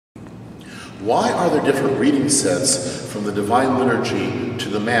Why are there different reading sets from the Divine Liturgy to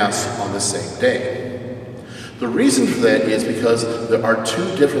the Mass on the same day? The reason for that is because there are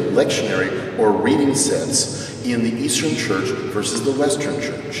two different lectionary or reading sets in the Eastern Church versus the Western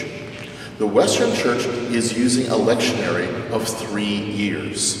Church. The Western Church is using a lectionary of 3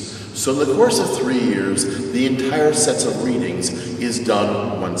 years. So in the course of 3 years, the entire sets of readings is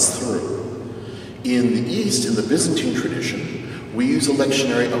done once through. In the East, in the Byzantine tradition, we use a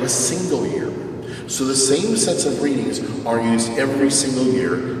lectionary of a single year. So the same sets of readings are used every single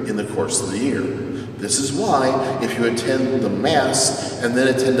year in the course of the year. This is why, if you attend the Mass and then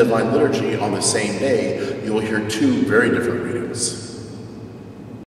attend Divine Liturgy on the same day, you will hear two very different readings.